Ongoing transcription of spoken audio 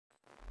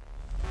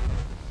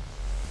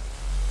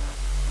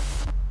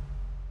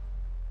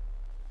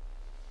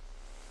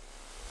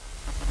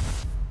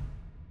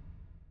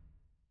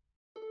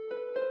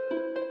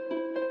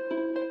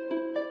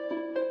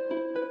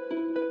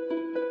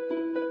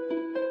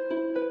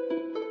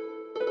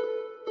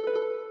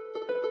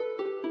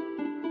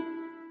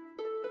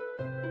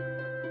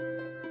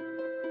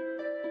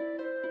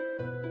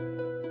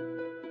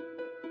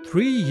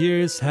3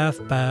 years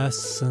have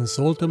passed since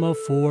Ultima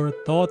 4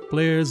 taught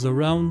players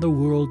around the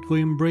world to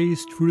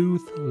embrace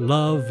truth,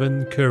 love,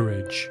 and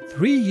courage.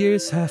 3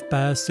 years have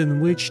passed in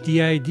which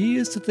the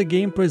ideas that the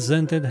game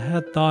presented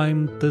had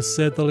time to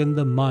settle in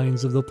the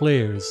minds of the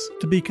players,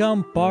 to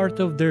become part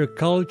of their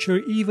culture,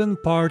 even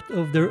part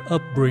of their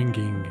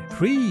upbringing.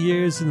 3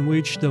 years in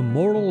which the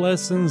moral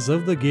lessons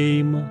of the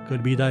game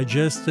could be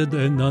digested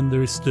and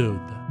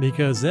understood.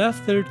 Because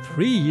after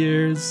 3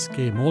 years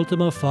came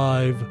Ultima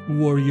 5,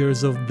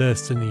 Warriors of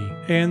Destiny.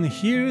 And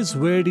here's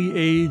where the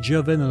Age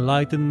of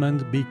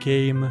Enlightenment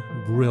became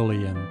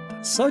brilliant.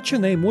 Such a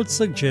name would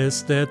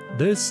suggest that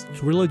this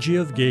trilogy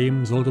of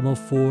games, Ultima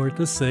 4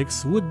 to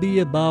 6, would be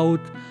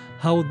about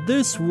how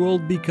this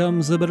world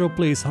becomes a better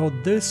place, how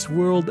this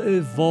world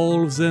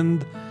evolves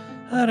and,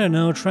 I don't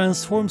know,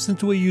 transforms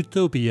into a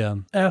utopia.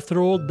 After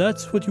all,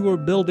 that's what you were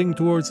building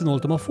towards in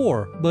Ultima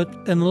 4. But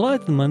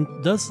enlightenment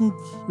doesn't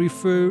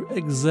refer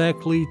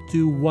exactly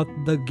to what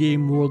the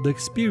game world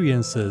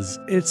experiences.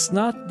 It's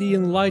not the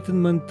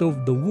enlightenment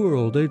of the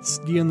world, it's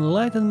the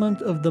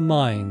enlightenment of the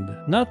mind.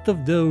 Not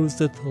of those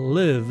that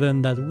live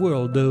in that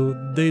world, though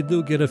they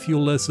do get a few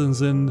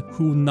lessons in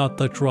who not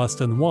to trust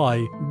and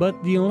why, but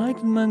the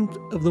enlightenment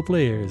of the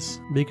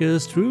players.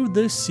 Because through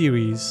this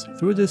series,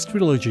 through this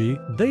trilogy,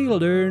 they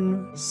learn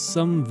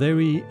some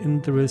very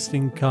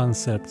interesting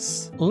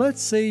concepts.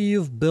 Let's say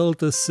you've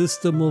built a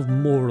system of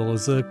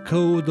morals, a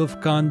code of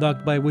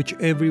conduct by which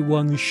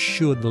everyone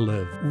should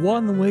live.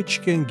 One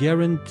which can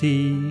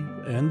guarantee,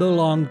 in the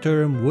long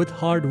term, with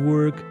hard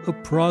work, a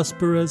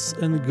prosperous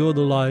and good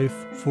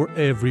life for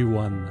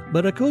everyone.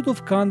 But a code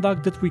of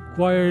conduct that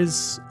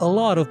requires a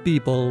lot of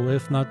people,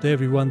 if not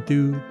everyone,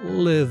 to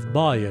live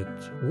by it.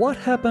 What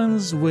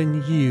happens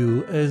when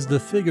you, as the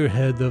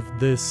figurehead of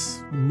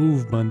this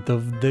movement,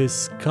 of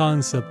this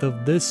concept,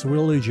 of this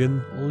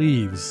religion,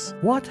 leaves?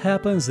 What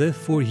happens if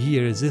for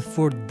years, if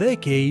for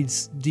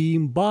decades, the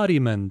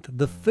embodiment,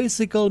 the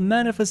physical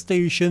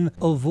manifestation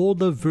of all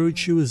the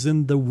virtues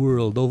in the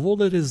world, of all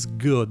that is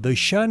good, the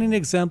shining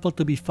example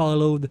to be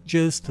followed,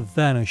 just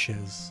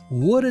vanishes?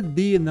 Would it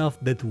be enough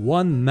that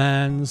one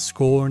man,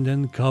 scorned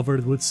and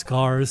covered with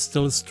scars,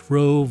 still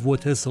strove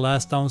with his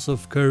last ounce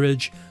of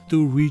courage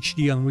to reach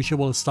the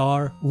unreachable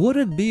star? Would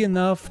it be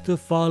enough to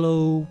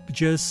follow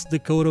just the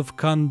code of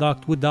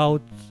conduct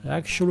without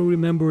actually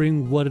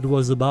remembering what it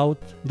was about?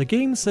 The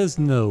game says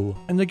no,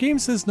 and the game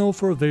says no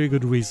for a very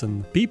good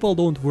reason. People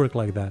don't work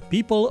like that.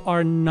 People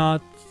are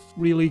not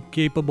really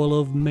capable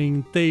of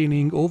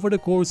maintaining over the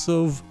course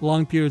of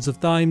long periods of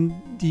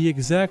time the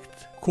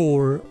exact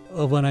core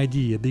of an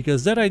idea,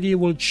 because that idea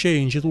will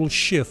change, it will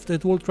shift,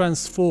 it will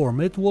transform,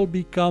 it will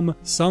become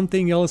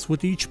something else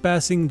with each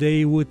passing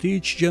day, with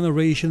each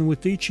generation,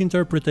 with each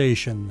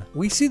interpretation.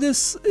 We see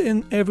this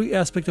in every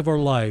aspect of our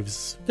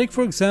lives. Take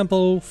for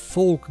example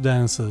folk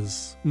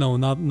dances. No,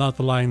 not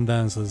line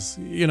dances.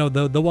 You know,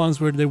 the ones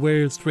where they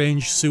wear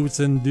strange suits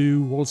and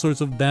do all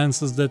sorts of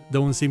dances that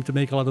don't seem to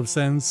make a lot of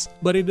sense,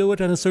 but they do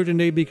it on a certain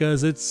day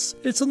because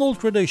it's an old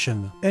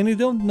tradition and you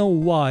don't know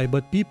why,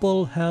 but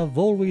people have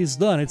always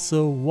done it,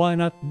 so why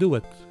not do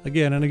it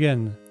again and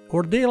again?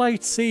 Or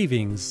daylight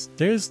savings.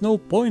 There's no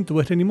point to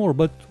it anymore,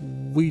 but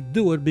we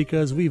do it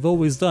because we've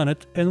always done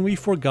it and we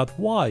forgot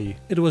why.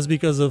 It was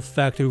because of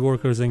factory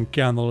workers and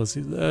candles.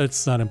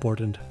 It's not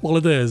important. Well,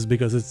 it is,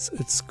 because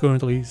it's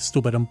currently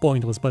stupid and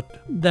pointless,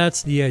 but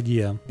that's the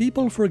idea.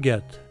 People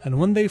forget, and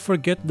when they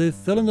forget, they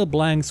fill in the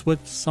blanks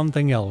with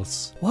something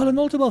else. While in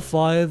Ultima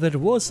 5, it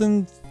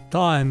wasn't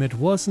time, it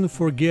wasn't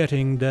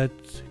forgetting that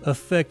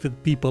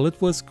affected people,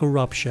 it was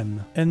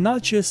corruption. And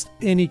not just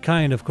any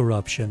kind of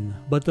corruption,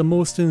 but the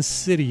most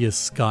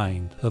insidious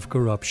kind of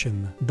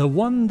corruption. The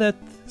one that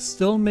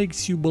still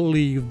makes you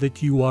believe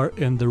that you are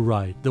in the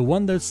right. The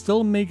one that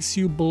still makes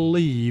you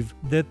believe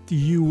that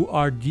you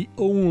are the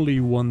only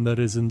one that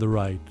is in the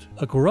right.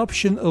 A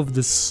corruption of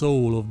the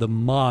soul, of the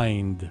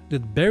mind,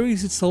 that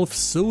buries itself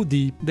so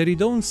deep that you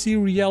don't see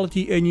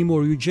reality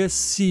anymore, you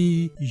just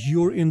see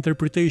your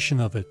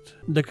interpretation of it.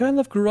 The kind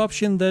of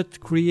corruption that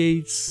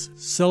creates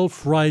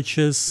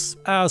self-righteous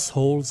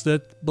assholes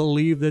that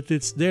believe that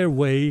it's their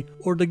way,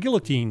 or the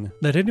guillotine,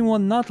 that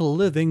anyone not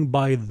living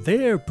by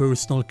their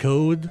personal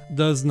code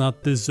does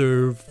not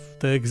deserve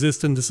to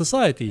exist in the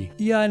society.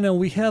 Yeah, I know,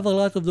 we have a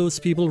lot of those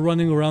people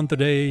running around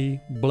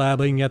today,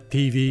 blabbing at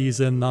TVs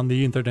and on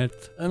the internet,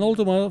 and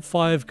Ultima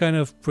 5 kind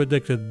of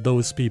predicted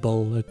those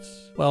people.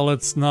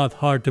 It's not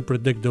hard to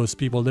predict those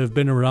people. They've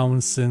been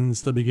around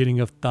since the beginning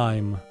of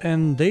time.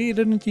 And they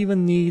didn't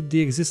even need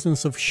the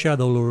existence of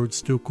Shadow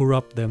Lords to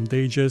corrupt them.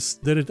 They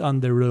just did it on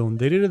their own.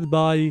 They did it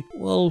by,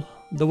 well,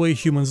 the way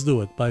humans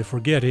do it, by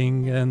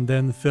forgetting and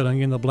then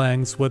filling in the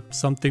blanks with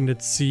something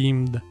that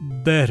seemed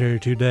better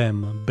to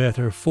them,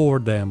 better for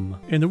them.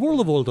 In the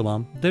world of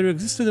Ultima, there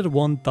existed at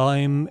one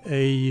time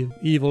a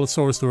evil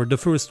sorcerer, the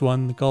first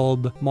one,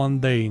 called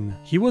Mundane.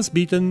 He was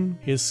beaten,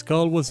 his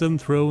skull was then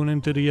thrown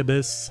into the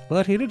abyss,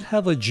 but he did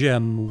have a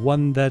gem,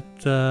 one that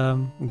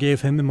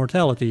gave him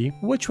immortality,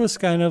 which was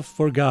kind of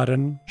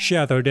forgotten,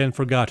 shattered and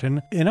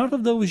forgotten, and out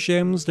of those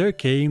gems there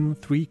came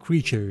 3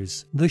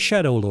 creatures, the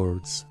Shadow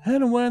Lords.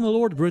 And when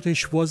Lord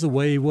British was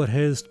away with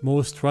his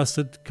most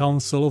trusted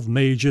council of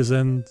mages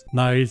and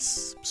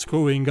knights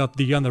screwing up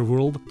the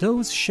underworld,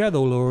 those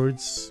Shadow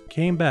Lords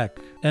came back,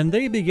 and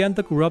they began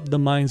to corrupt the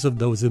minds of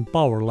those in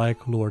power,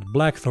 like Lord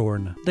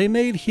Blackthorn. They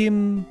made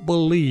him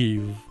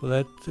believe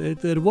that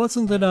it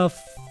wasn't enough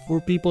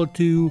for people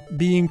to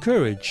be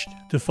encouraged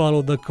to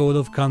follow the code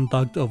of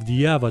conduct of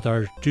the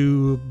Avatar,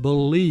 to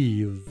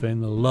believe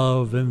in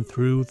love and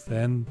truth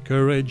and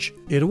courage.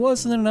 It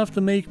wasn't enough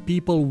to make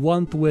people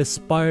want to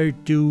aspire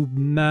to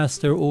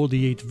master all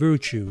the 8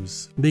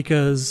 virtues,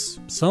 because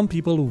some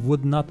people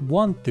would not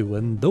want to,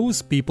 and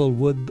those people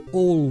would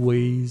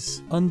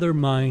always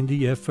undermine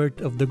the effort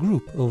of the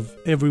group, of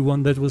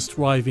everyone that was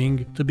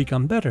striving to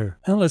become better.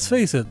 And let's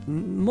face it,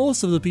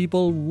 most of the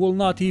people will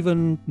not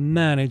even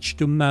manage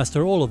to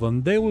master all of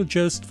them. They will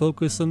just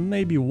focus on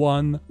maybe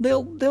one.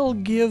 They'll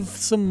give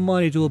some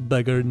money to a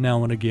beggar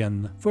now and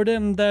again. For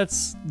them,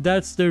 that's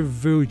their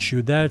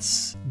virtue.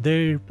 That's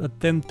their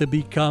attempt to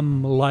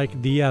become like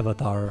the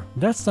Avatar.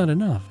 That's not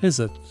enough, is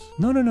it?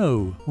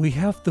 No. We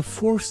have to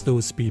force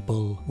those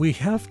people. We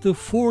have to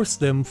force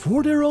them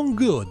for their own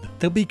good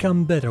to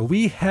become better.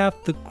 We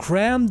have to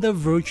cram the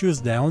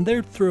virtues down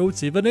their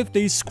throats, even if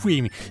they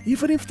scream,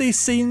 even if they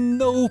say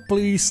no,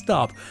 please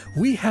stop.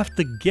 We have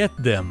to get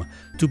them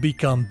to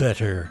become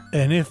better.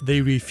 And if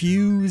they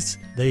refuse,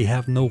 they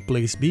have no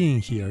place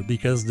being here,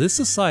 because this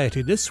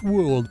society, this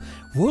world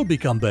will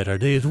become better.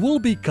 It will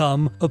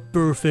become a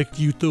perfect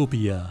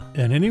utopia,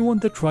 and anyone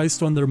that tries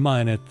to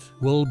undermine it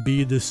will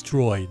be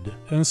destroyed.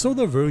 And so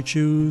the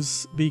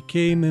virtues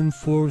became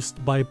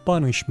enforced by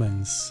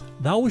punishments.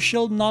 Thou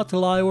shalt not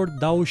lie, or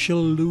thou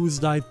shalt lose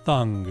thy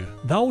tongue.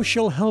 Thou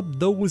shalt help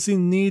those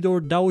in need,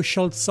 or thou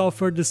shalt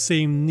suffer the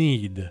same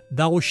need.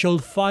 Thou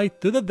shalt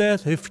fight to the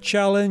death if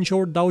challenged,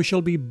 or thou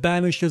shalt be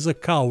banished as a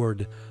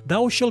coward.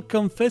 Thou shalt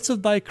confess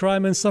of thy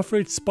crime and suffer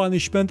its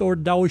punishment, or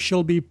thou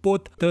shalt be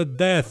put to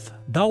death.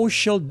 Thou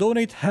shalt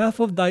donate half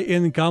of thy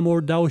income,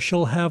 or thou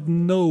shalt have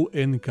no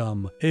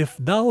income. If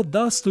thou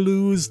dost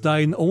lose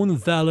thine own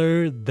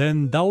valor,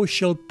 then thou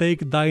shalt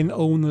take thine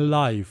own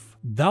life.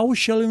 Thou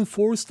shalt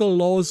enforce the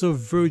laws of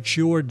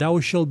virtue, or thou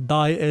shalt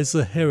die as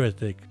a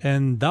heretic.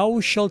 And thou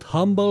shalt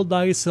humble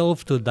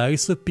thyself to thy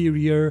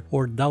superior,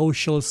 or thou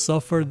shalt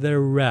suffer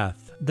their wrath.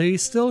 They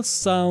still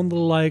sound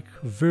like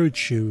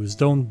virtues,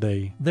 don't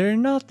they? They're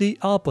not the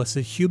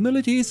opposite.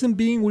 Humility isn't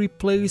being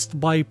replaced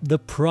by the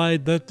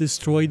pride that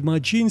destroyed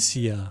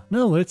Magincia.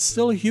 No, it's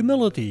still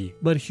humility,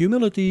 but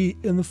humility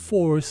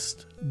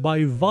enforced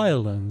by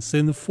violence,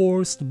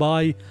 enforced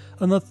by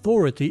an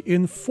authority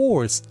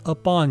enforced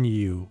upon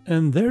you,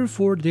 and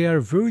therefore they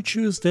are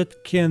virtues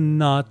that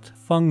cannot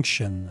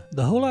function.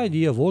 The whole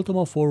idea of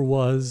Ultima 4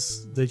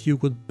 was that you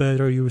could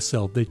better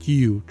yourself, that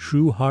you,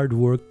 through hard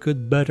work,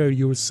 could better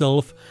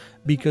yourself,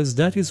 because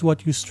that is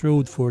what you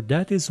strove for,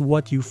 that is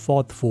what you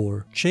fought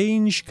for.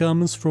 Change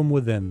comes from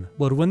within,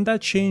 but when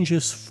that change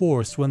is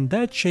forced, when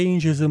that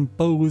change is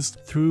imposed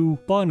through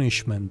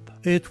punishment,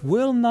 it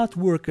will not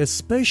work,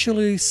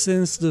 especially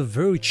since the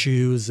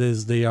virtues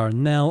as they are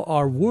now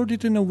are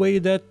worded in a way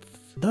that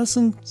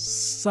doesn't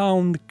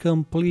sound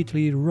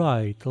completely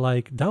right,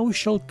 like thou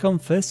shalt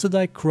confess to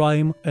thy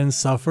crime and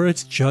suffer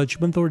its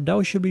judgment, or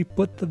thou shalt be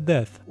put to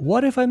death.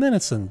 What if I'm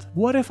innocent?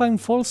 What if I'm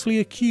falsely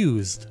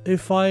accused?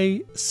 If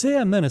I say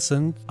I'm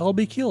innocent, I'll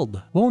be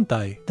killed, won't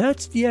I?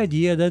 That's the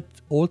idea that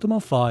Ultima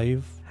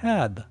 5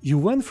 had. You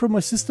went from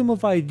a system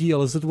of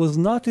ideals that was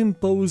not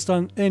imposed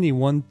on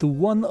anyone to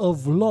one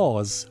of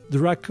laws,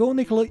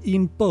 draconically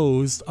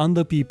imposed on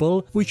the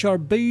people, which are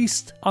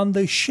based on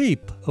the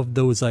shape of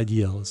those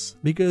ideals.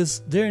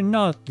 Because they're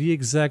not the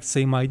exact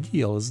same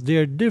ideals,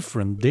 they're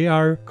different, they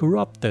are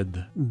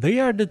corrupted. They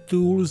are the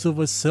tools of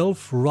a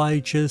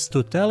self-righteous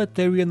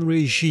totalitarian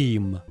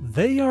regime.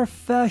 They are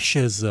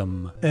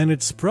fascism, and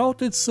it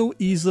sprouted so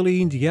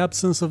easily in the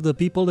absence of the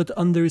people that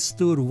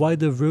understood why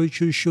the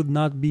virtue should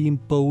not be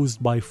imposed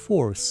by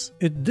force.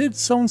 It did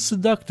sound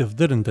seductive,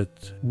 didn't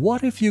it?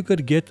 What if you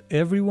could get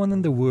everyone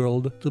in the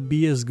world to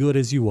be as good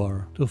as you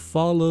are, to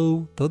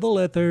follow to the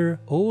letter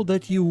all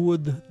that you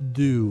would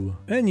do?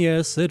 And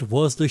yes, it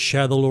was the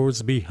Shadow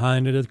Lords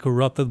behind it that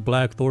corrupted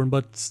Blackthorn,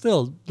 but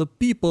still, the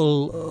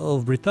people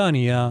of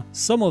Britannia,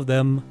 some of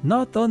them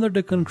not under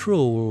the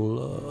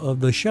control of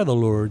the Shadow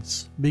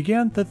Lords,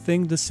 began to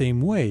think the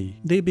same way.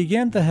 They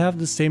began to have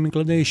the same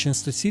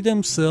inclinations, to see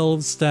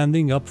themselves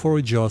standing up for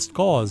a just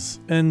cause.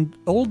 And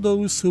all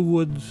those who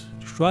would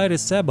try to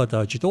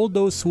sabotage it, all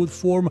those who would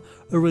form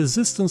a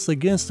resistance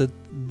against it,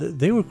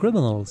 they were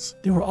criminals.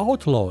 They were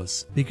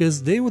outlaws,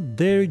 because they would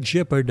dare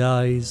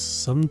jeopardize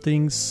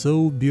something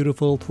so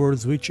beautiful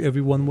towards which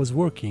everyone was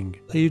working.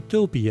 A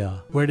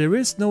utopia where there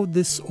is no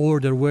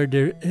disorder, where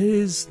there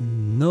is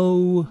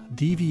no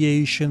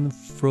deviation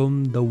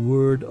from the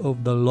word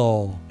of the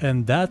law.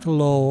 And that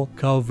law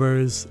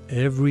covers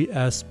every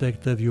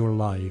aspect of your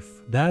life.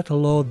 That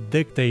law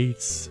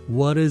dictates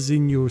what is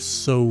in your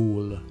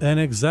soul. And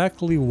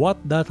exactly what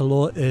that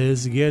law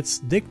is gets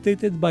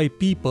dictated by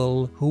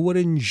people who would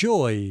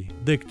enjoy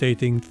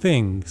dictating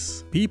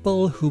things.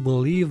 People who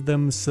believe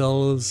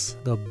themselves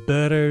the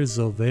betters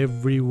of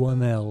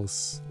everyone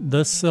else.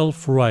 The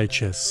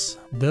self-righteous.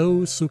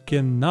 Those who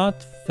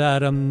cannot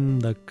fathom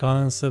the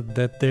concept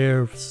that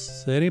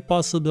there's any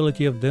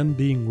possibility of them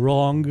being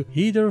wrong,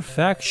 either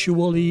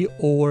factually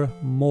or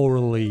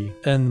morally.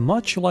 And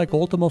much like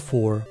Ultima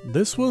 4,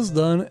 this was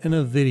done in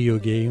a video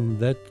game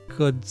that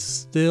could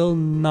still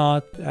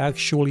not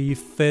actually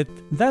fit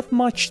that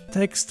much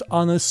text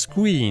on a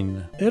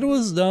screen. It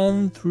was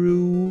done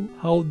through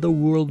how the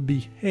world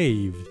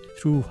behaved,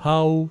 through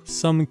how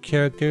some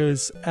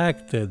characters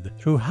acted,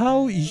 through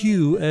how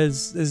you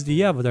as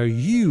the avatar,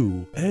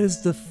 you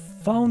as the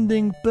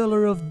founding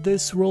pillar of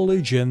this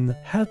religion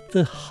had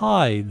to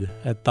hide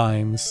at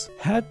times,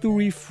 had to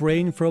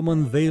refrain from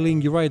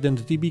unveiling your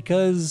identity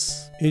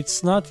because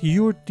it's not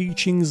your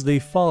teachings they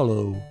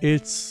follow,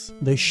 it's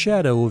the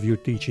shadow of your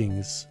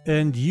teachings.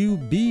 And you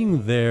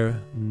being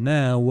there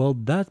now, well,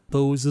 that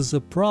poses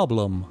a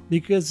problem.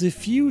 Because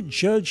if you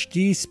judge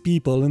these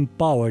people in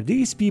power,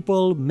 these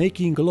people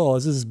making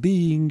laws as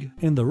being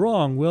in the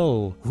wrong,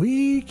 well,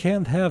 we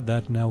can't have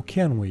that now,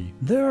 can we?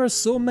 There are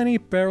so many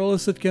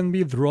parallels that can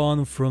be drawn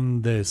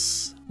from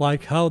this.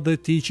 Like how the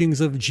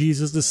teachings of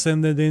Jesus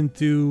descended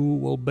into,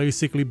 well,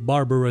 basically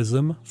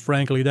barbarism.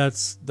 Frankly,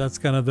 that's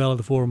kind of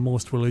valid for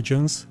most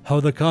religions. How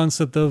the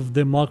concept of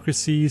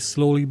democracy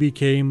slowly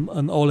became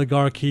an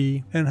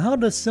oligarchy. And how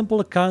the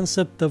simple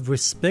concept of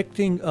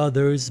respecting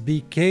others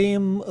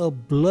became a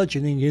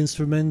bludgeoning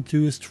instrument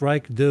to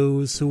strike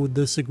those who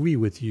disagree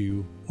with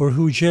you, or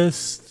who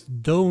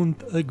just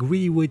don't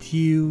agree with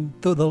you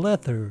to the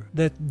letter,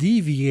 that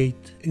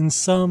deviate in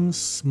some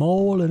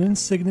small and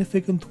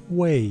insignificant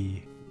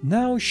way.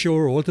 Now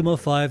sure, Ultima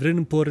 5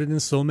 didn't put it in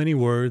so many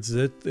words,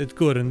 it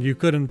couldn't, you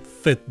couldn't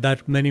fit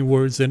that many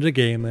words in the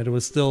game. It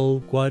was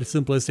still quite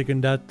simplistic in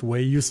that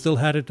way. You still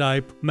had to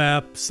type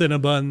map,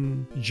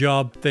 Cinnabon,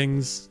 job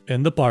things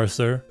in the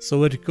parser,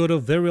 so it could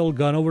have very well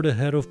gone over the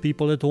head of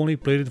people that only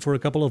played it for a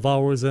couple of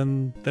hours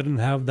and didn't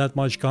have that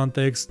much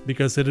context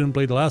because they didn't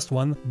play the last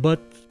one,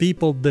 but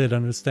people did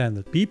understand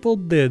it. People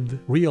did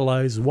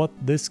realize what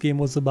this game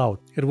was about.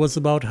 It was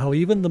about how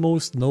even the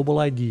most noble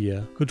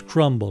idea could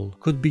crumble,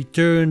 could be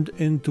turned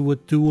into a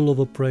tool of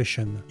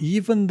oppression.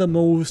 Even the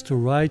most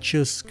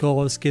righteous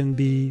cause can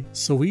be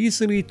so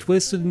easily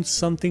twisted into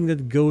something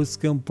that goes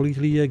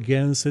completely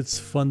against its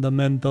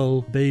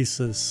fundamental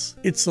basis.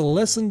 It's a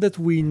lesson that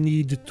we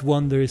need to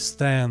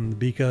understand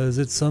because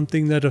it's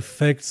something that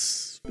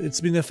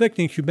it's been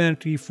affecting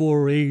humanity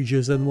for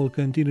ages and will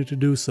continue to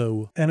do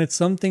so. And it's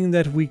something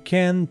that we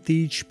can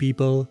teach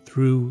people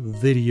through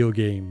video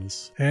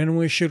games. And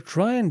we should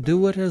try and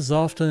do it as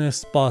often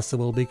as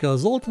possible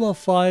because Ultima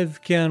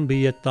 5 can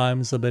be at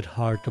times a bit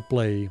hard to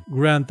play.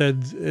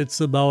 Granted,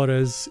 it's about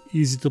as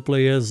easy to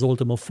play as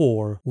Ultima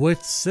 4,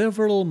 with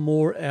several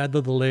more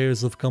added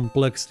layers of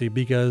complexity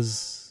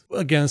because,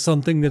 again,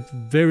 something that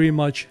very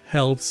much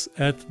helps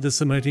at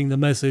disseminating the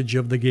message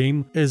of the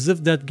game is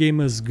if that game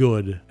is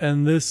good.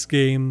 And this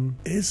game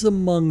is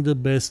among the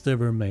best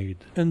ever made.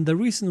 And the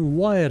reason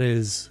why it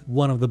is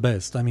one of the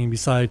best, I mean,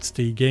 besides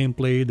the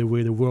gameplay, the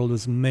way the world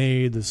is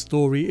made, the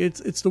story,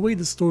 it's the way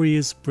the story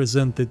is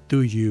presented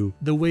to you,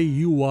 the way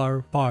you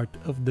are part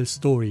of the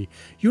story.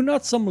 You're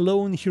not some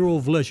lone hero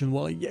of legend.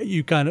 Well, yeah,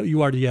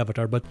 you are the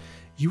avatar, but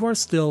you are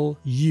still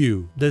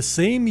you. The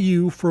same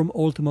you from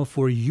Ultima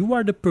 4. You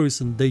are the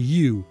person, the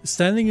you,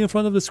 standing in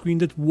front of the screen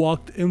that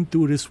walked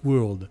into this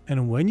world.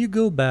 And when you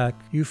go back,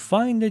 you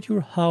find that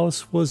your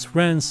house was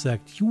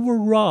ransacked. You were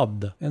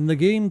robbed. And the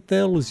game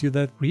tells you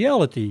that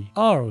reality,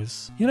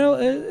 ours, you know,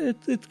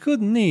 it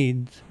could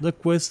need the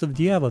quest of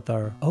the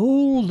avatar.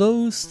 All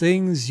those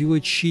things you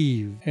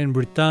achieve in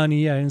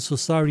Britannia and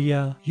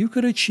Sosaria, you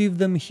could achieve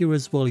them here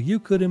as well. You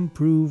could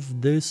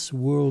improve this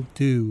world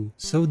too.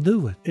 So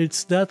do it.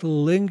 It's that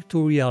link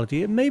to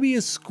reality. It may be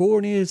as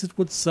corny as it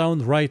would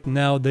sound right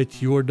now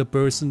that you're the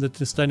person that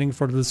is standing in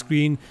front of the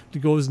screen that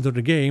goes into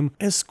the game.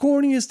 As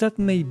corny as that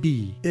may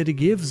be, it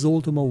gives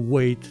Ultima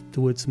weight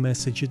to its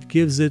message. It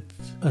gives it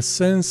a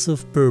sense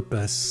of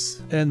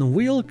purpose. And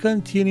we'll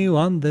continue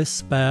on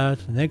this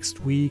path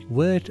next week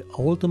with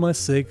Ultima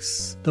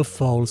 6, The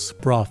False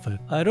Prophet.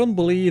 I don't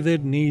believe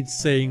it needs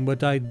saying,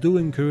 but I do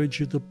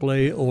encourage you to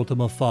play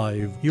Ultima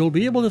 5. You'll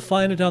be able to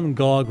find it on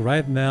GOG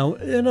right now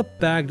in a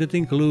pack that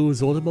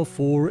includes Ultima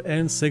 4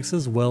 and 6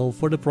 as well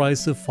for the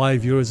price of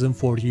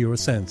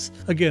 €5.40.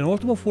 Again,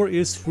 Ultima 4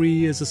 is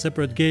free as a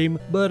separate game,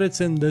 but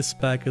it's in this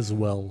pack as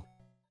well.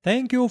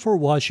 Thank you for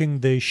watching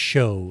this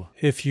show.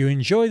 If you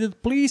enjoyed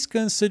it, please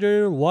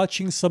consider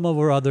watching some of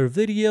our other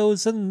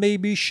videos and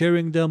maybe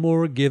sharing them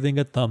or giving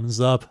a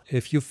thumbs up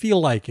if you feel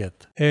like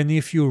it. And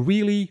if you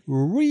really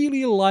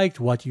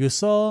liked what you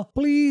saw,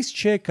 please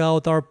check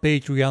out our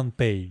Patreon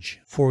page.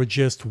 For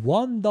just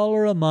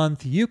 $1 a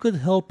month, you could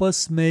help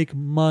us make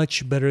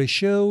much better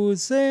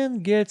shows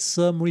and get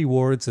some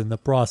rewards in the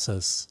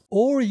process.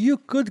 Or you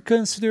could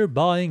consider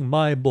buying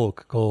my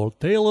book called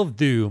Tale of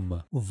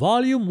Doom.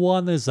 Volume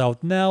 1 is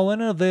out now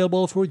and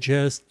available for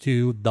just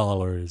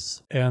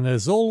 $2. And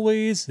as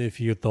always,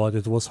 if you thought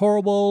it was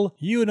horrible,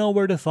 you know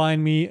where to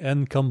find me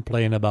and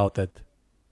complain about it.